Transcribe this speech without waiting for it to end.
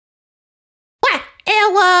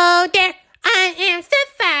Hello there, I am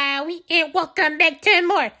Safari, and welcome back to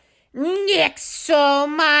more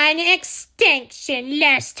Nexomon extinction.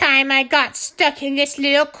 Last time I got stuck in this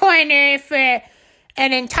little corner for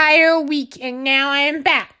an entire week, and now I am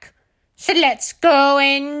back. So let's go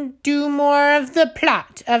and do more of the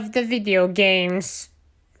plot of the video games.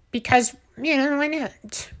 Because, why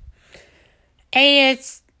not? Hey,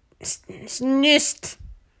 it's snoozed.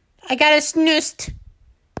 I got a snoozed.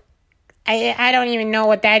 I don't even know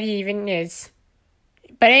what that even is.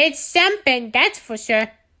 But it's something, that's for sure.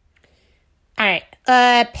 Alright,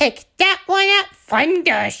 pick that one up.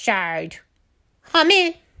 Thunder Shard. Oh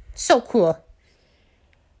man, so cool.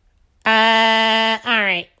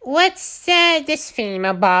 Alright, what's this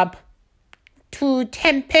thingamabob? 2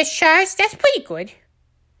 Tempest Shards, that's pretty good.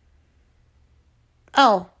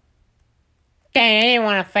 Oh. Dang, I didn't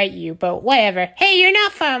want to fight you, but whatever. Hey, you're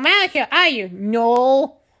not from around here, are you?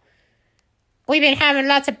 No. We've been having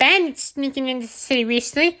lots of bandits sneaking into the city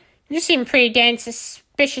recently. You seem pretty damn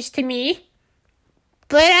suspicious to me.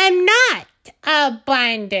 But I'm not a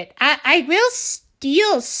bandit. I will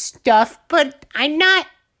steal stuff, but I'm not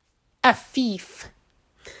a thief.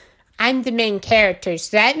 I'm the main character,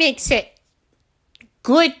 so that makes it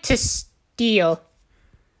good to steal.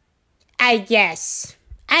 I guess.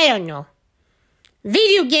 I don't know.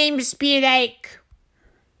 Video games be like...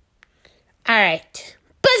 Alright.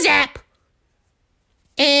 Buzzap!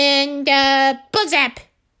 And, Buzzap.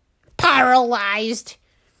 Paralyzed.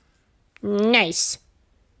 Nice.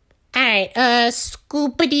 Alright,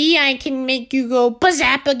 Scoopity, I can make you go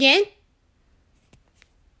Buzzap again.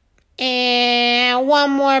 And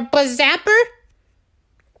one more Buzzapper.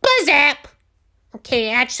 Buzzap!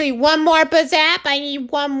 Okay, actually one more Buzzap. I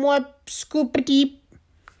need one more Scoopity.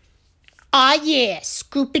 Aw, yeah,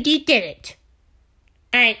 Scoopity did it.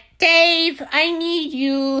 Alright, Dave, I need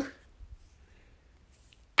you.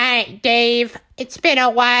 Alright, Dave, it's been a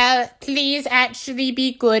while. Please actually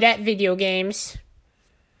be good at video games.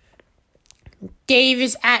 Dave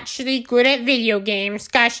is actually good at video games.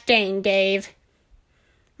 Gosh dang, Dave.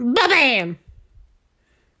 Ba-bam!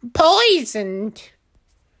 Poisoned.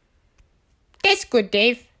 That's good,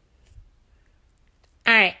 Dave.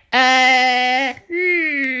 Alright,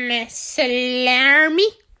 Salami.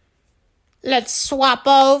 Let's swap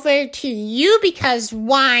over to you because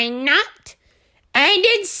why not? And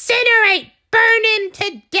incinerate! Burn him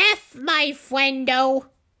to death, my friendo.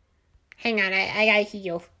 Hang on, I gotta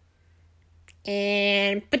heal.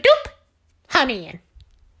 And ba-doop! Oh, man.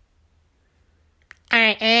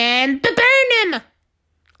 Alright, and ba-burn him!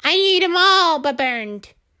 I need them all ba-burned.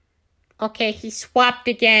 Okay, he swapped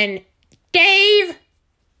again. Dave!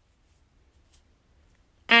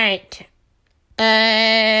 Alright.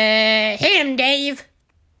 Hit him, Dave.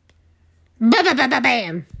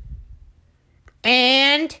 Ba-ba-ba-ba-bam.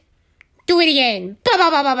 And do it again.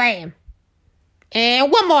 Ba-ba-ba-ba-bam.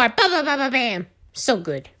 And one more. Ba-ba-ba-ba-bam. So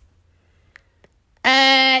good.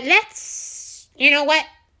 You know what?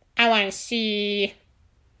 I want to see.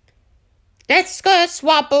 Let's go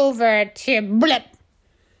swap over to Blip.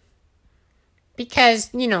 Because,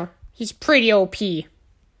 he's pretty OP.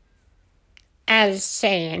 As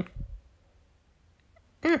saying.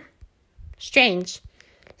 Strange.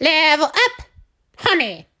 Level up.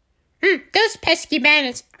 Honey. Those pesky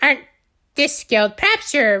bandits aren't this skilled.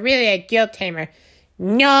 Perhaps you're really a guild tamer.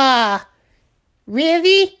 No.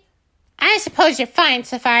 Really? I suppose you're fine,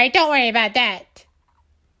 Safari. Don't worry about that.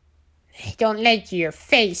 Don't let your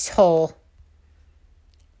face hole.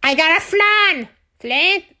 I got a flan.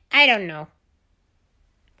 Flan? I don't know.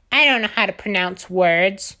 I don't know how to pronounce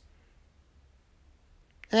words.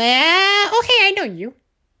 Okay, I know you.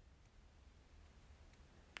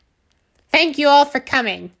 Thank you all for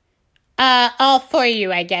coming. All for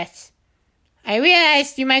you, I guess. I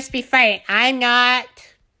realized you must be frightened. I'm not.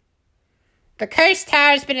 The Cursed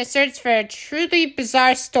Tower has been a search for truly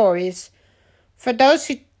bizarre stories. For those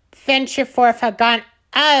who venture forth have gone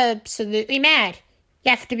absolutely mad.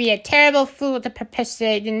 You have to be a terrible fool to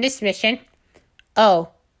participate in this mission.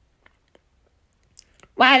 Oh.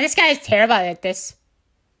 Wow, this guy is terrible at this.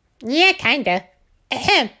 Yeah, kinda.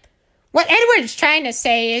 Ahem. What Edward's trying to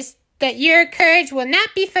say is that your courage will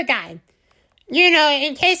not be forgotten.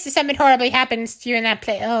 In case something horribly happens to you in that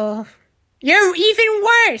place. Oh. You're even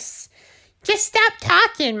worse. Just stop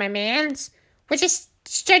talking, my mans. Which is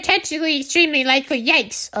strategically extremely likely.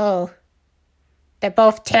 Yikes. Oh. They're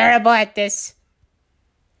both terrible at this.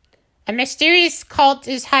 A mysterious cult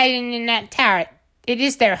is hiding in that tower. It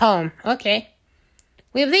is their home. Okay.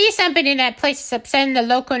 We believe something in that place is upsetting the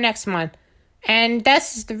local Nexomon. And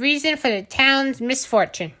thus is the reason for the town's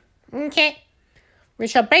misfortune. Okay. We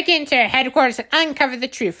shall break into their headquarters and uncover the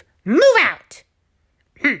truth. Move out!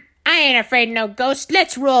 I ain't afraid of no ghost.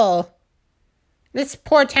 Let's roll. This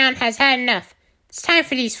poor town has had enough. It's time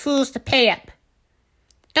for these fools to pay up.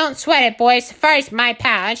 Don't sweat it, boys. Safari's my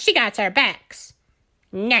pal, and she got our backs.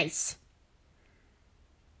 Nice.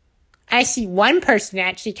 I see one person that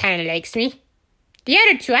actually kind of likes me. The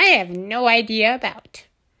other two I have no idea about.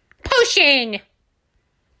 Potion!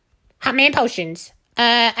 Hot man potions.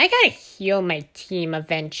 I gotta heal my team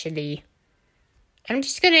eventually. I'm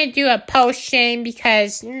just gonna do a potion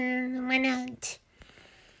because, why not?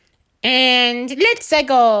 And let's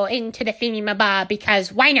go into the thingy-mabob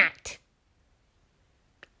because why not?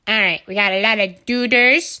 Alright, we got a lot of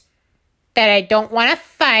duders that I don't want to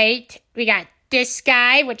fight. We got this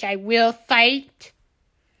guy, which I will fight.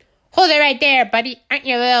 Hold it right there, buddy. Aren't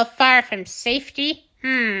you a little far from safety?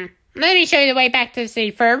 Let me show you the way back to the city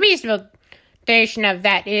for a reasonable duration of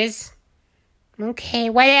that is. Okay,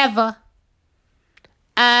 whatever.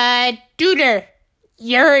 Duder.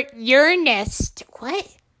 Your nest. What?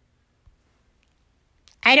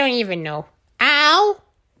 I don't even know. Ow.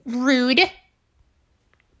 Rude.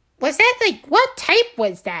 Was that like, what type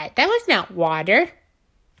was that? That was not water.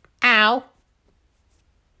 Ow.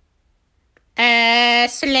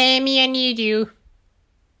 Salami, I need you.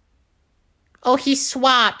 Oh, he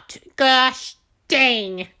swapped. Gosh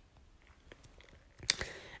dang.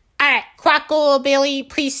 Alright, Quackle Billy,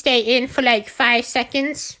 please stay in for like 5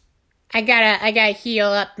 seconds. I gotta heal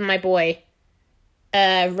up my boy.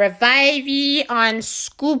 Revivey on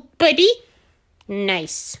Scoopity.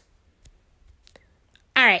 Nice.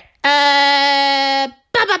 Alright,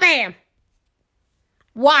 bam!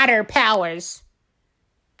 Water powers.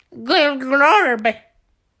 Good lord. Look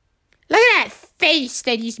at that face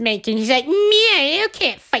that he's making. He's like, you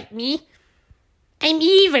can't fight me. I'm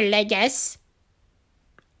evil, I guess.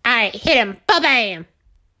 Alright, hit him. Bam!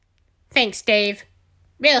 Thanks, Dave.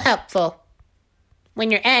 Real helpful.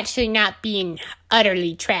 When you're actually not being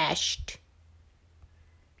utterly trashed.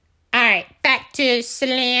 Alright, back to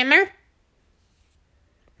Slammer.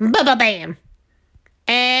 Bam!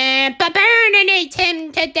 And burnate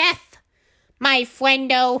him to death. My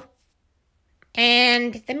friendo.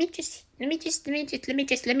 And let me just,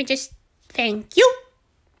 thank you.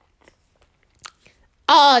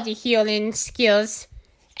 All the healing skills.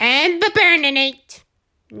 And burnate.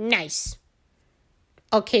 Nice.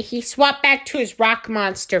 Okay, he swapped back to his rock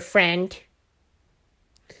monster friend.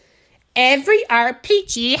 Every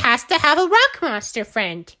RPG has to have a rock monster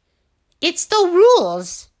friend. It's the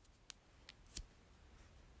rules.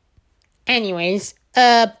 Anyways,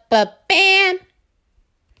 bam.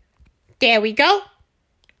 There we go.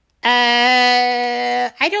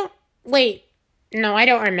 I don't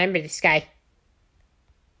remember this guy.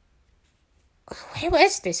 Where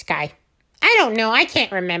was this guy? I don't know. I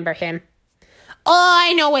can't remember him. Oh,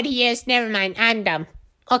 I know what he is. Never mind. I'm dumb.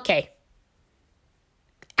 Okay.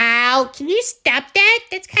 Ow. Can you stop that?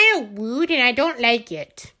 That's kind of rude and I don't like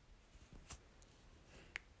it.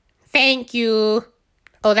 Thank you.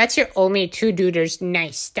 Oh, that's your only 2 duders.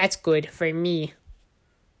 Nice. That's good for me.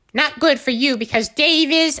 Not good for you because Dave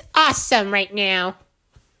is awesome right now.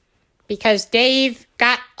 Because Dave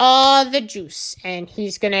got all the juice and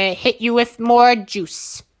he's gonna hit you with more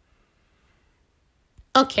juice.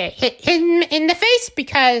 Okay, hit him in the face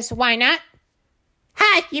because why not?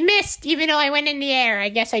 Ha, you missed even though I went in the air. I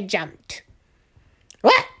guess I jumped.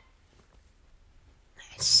 What?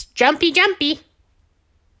 It's jumpy.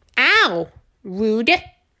 Ow, rude.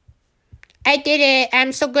 I did it.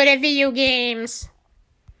 I'm so good at video games.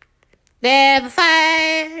 Level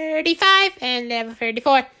 35 and level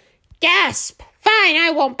 34. Gasp! Fine, I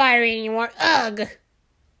won't bother anymore. Ugh.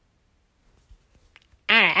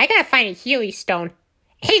 Alright, I gotta find a Healy Stone.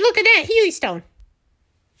 Hey, look at that Healy Stone.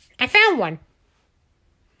 I found one.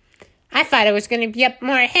 I thought it was gonna be up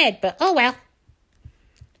more ahead, but oh well.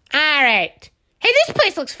 Alright. Hey, this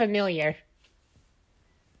place looks familiar.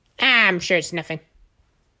 I'm sure it's nothing.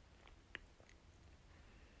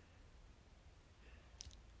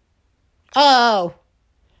 Oh,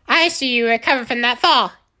 I see you recovered from that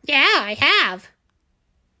fall. Yeah, I have.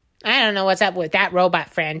 I don't know what's up with that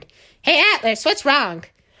robot friend. Hey, Atlas, what's wrong?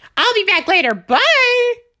 I'll be back later.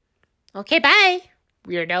 Bye. Okay, bye,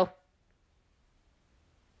 weirdo.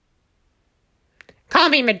 Call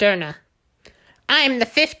me Moderna. I am the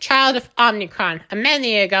 5th child of Omnicron. A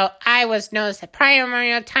millennia ago, I was known as the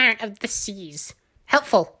primordial tyrant of the seas.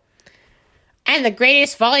 Helpful. I'm the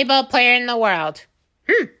greatest volleyball player in the world.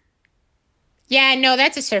 Yeah, no,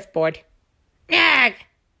 that's a surfboard. Ugh.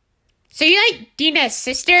 So you like Dina's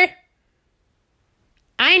sister?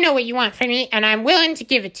 I know what you want from me, and I'm willing to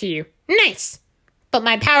give it to you. Nice. But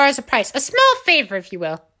my power has a price. A small favor, if you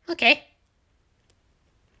will. Okay.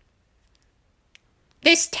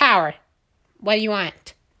 This tower. What do you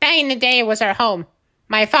want? Back in the day, it was our home.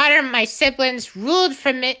 My father and my siblings ruled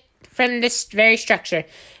from this very structure.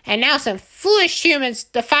 And now some foolish humans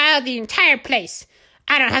defile the entire place.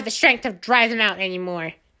 I don't have the strength to drive them out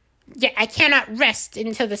anymore. Yet I cannot rest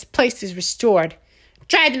until this place is restored.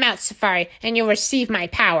 Drive them out, Safari, and you'll receive my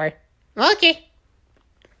power. Okay.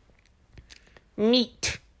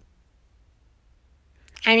 Neat.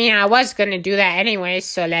 I mean, I was gonna do that anyway,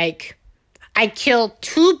 so I killed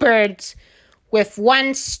 2 birds with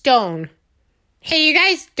 1 stone. Hey, you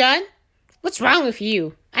guys done? What's wrong with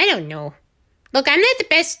you? I don't know. Look, I'm not the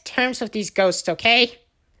best terms with these ghosts, okay?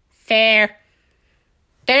 Fair.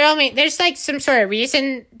 There's some sort of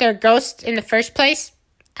reason they're ghosts in the first place.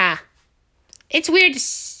 It's weird to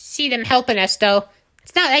see them helping us, though.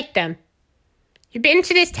 It's not like them. You been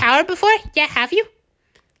to this tower before? Yeah, have you?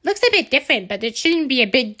 Looks a bit different, but it shouldn't be a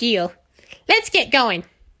big deal. Let's get going.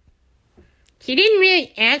 He didn't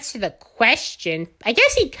really answer the question. I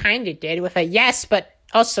guess he kind of did with a yes, but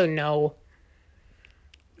also no.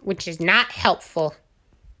 Which is not helpful.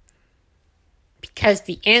 Because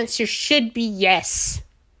the answer should be yes.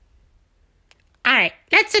 Alright,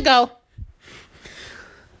 let's go.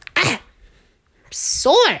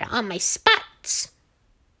 Sore on my spots.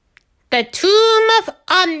 The Tomb of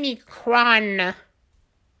Omicron.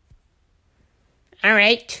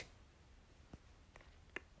 Alright.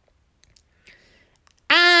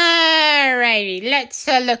 Alrighty, let's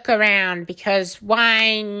look around, because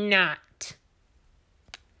why not?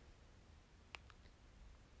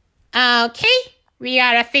 Okay, we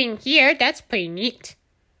got a thing here. That's pretty neat.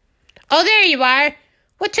 Oh, there you are.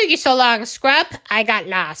 What took you so long, scrub? I got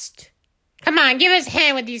lost. Come on, give us a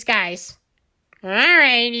hand with these guys.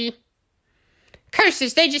 Alrighty.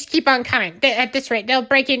 Curses, they just keep on coming. At this rate, they'll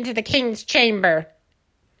break into the king's chamber.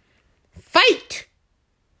 Fight!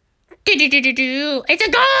 Do-do-do-do-do. It's a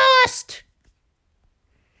ghost!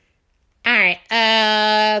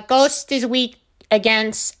 Alright, ghost is weak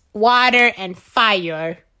against water and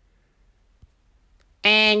fire.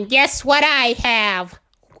 And guess what I have?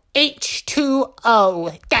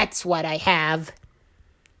 H2O. That's what I have.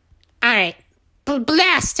 Alright,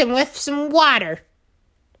 blast him with some water.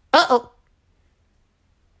 Uh-oh.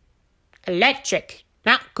 Electric.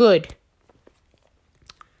 Not good.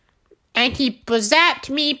 And he bazapped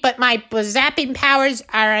me, but my bazapping powers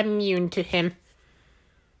are immune to him.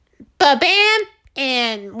 Ba-bam!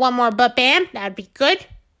 And one more ba-bam. That'd be good.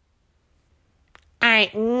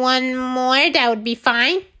 Alright, one more. That would be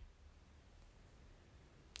fine.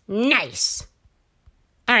 Nice.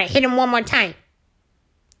 Alright, hit him one more time.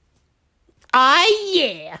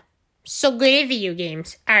 Yeah. So good at video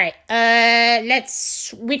games. Alright,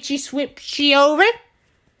 let's switchy over.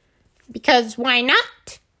 Because why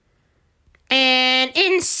not? And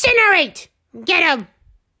incinerate! Get him!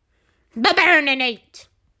 Baburnate!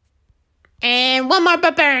 And one more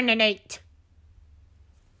baburnate.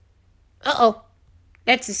 Uh-oh.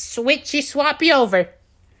 Let's switchy swappy over.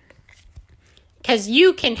 Because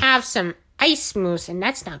you can have some ice moves, and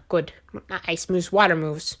that's not good. Not ice moves, water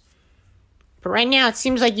moves. But right now, it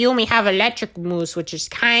seems like you only have electric moves, which is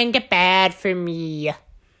kind of bad for me.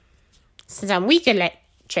 Since I'm weak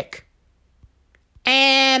electric.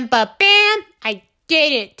 And ba-bam! I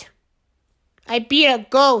did it. I beat a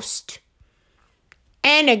ghost.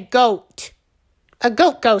 And a goat. A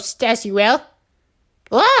goat ghost, as you will.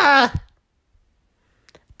 Ah!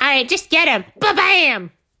 Alright, just get him.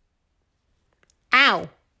 Ba-bam! Ow.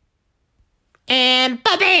 And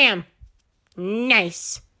ba-bam!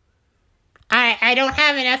 Nice. Alright, I don't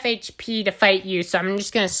have enough HP to fight you, so I'm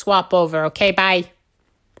just gonna swap over, okay? Bye.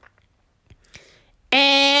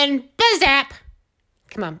 And bazap!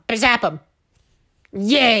 Come on, bazap him.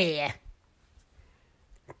 Yeah!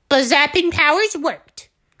 Bazapping powers worked.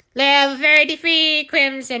 Level 33,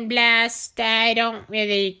 Crimson Blast. I don't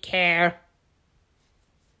really care.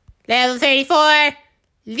 Level 34,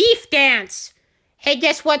 Leaf Dance. Hey,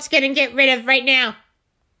 guess what's gonna get rid of right now?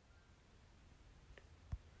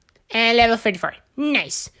 And level 34.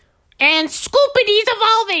 Nice. And Scoopity's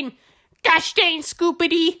evolving. Gosh dang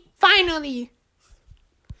Scoopity. Finally.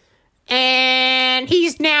 And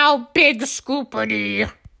he's now Big Scoopity.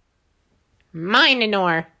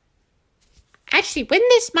 Minor. Actually, when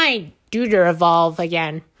does my Duder evolve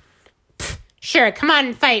again? Pfft, sure, come on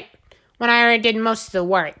and fight. When I already did most of the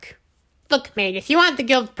work. Look, mate, if you want the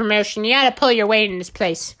guild promotion, you gotta pull your weight in this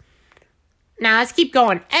place. Now, let's keep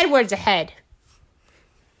going. Edward's ahead.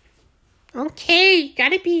 Okay,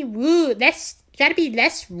 gotta be rude. Gotta be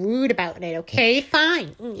less rude about it, okay?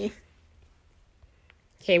 Fine.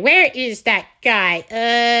 Okay, where is that guy?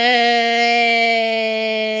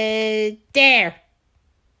 There.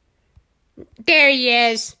 There he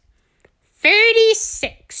is.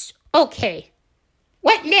 36. Okay.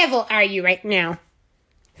 What level are you right now?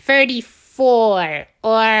 34.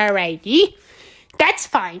 Alrighty. That's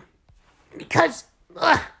fine. Because,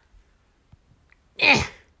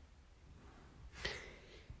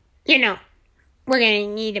 you know, we're gonna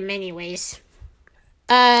need him anyways.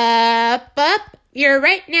 Up. You're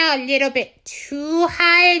right now a little bit too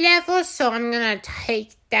high level, so I'm gonna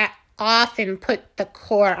take that off and put the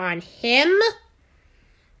core on him.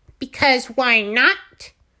 Because why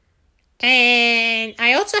not? And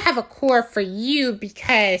I also have a core for you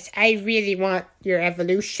because I really want your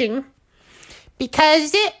evolution.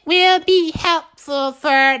 Because it will be helpful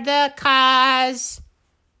for the cause.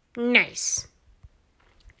 Nice.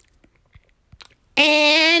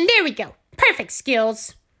 And there we go. Perfect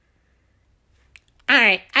skills.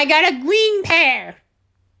 Alright, I got a green pear.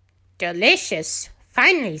 Delicious.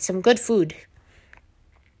 Finally, some good food.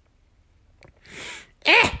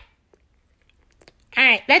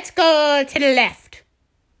 Alright, let's go to the left.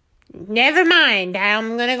 Never mind,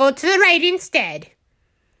 I'm gonna go to the right instead.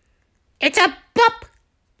 It's a bop.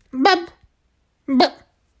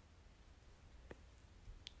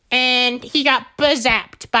 And he got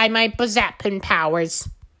bazzapped by my bazzapping powers.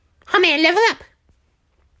 Oh man, level up.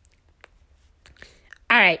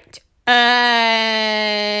 Alright.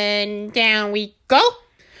 And down we go.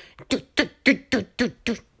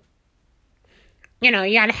 You know,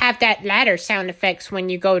 you gotta have that ladder sound effects when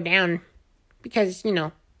you go down. Because, you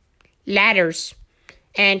know, ladders.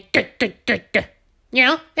 And you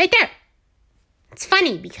know, right there. It's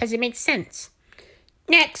funny because it makes sense.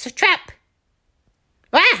 Next, a trap.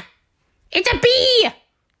 Ah! It's a bee!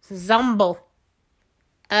 Zumble.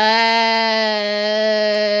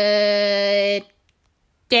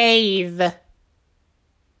 Dave.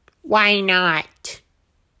 Why not?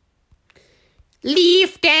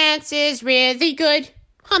 Leaf dance is really good.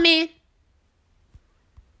 Oh, man.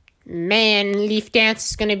 Man, leaf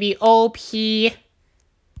dance is gonna be OP.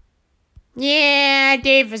 Yeah,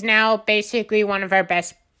 Dave is now basically one of our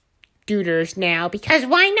best duders now. Because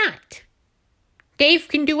why not? Dave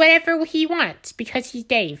can do whatever he wants because he's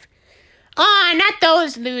Dave. Ah, not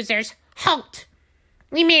those losers. Halt.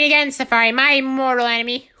 We meet again, Safari, my mortal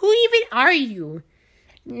enemy. Who even are you?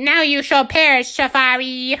 Now you shall perish,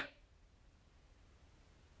 Safari.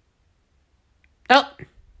 Oh.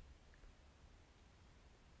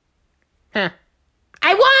 Huh.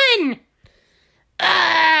 I won!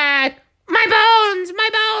 My bones! My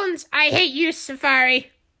bones! I hate you,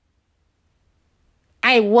 Safari.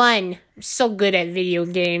 I won. I'm so good at video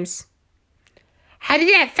games. How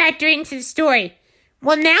did that factor into the story?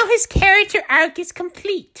 Well, now his character arc is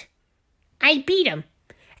complete. I beat him.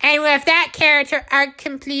 And with that character arc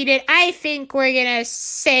completed, I think we're gonna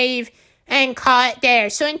save and call it there.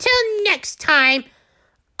 So until next time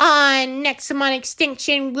on Nexomon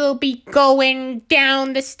Extinction, we'll be going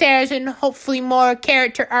down the stairs and hopefully more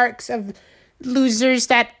character arcs of losers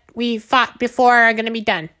that we fought before are gonna be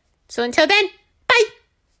done. So until then,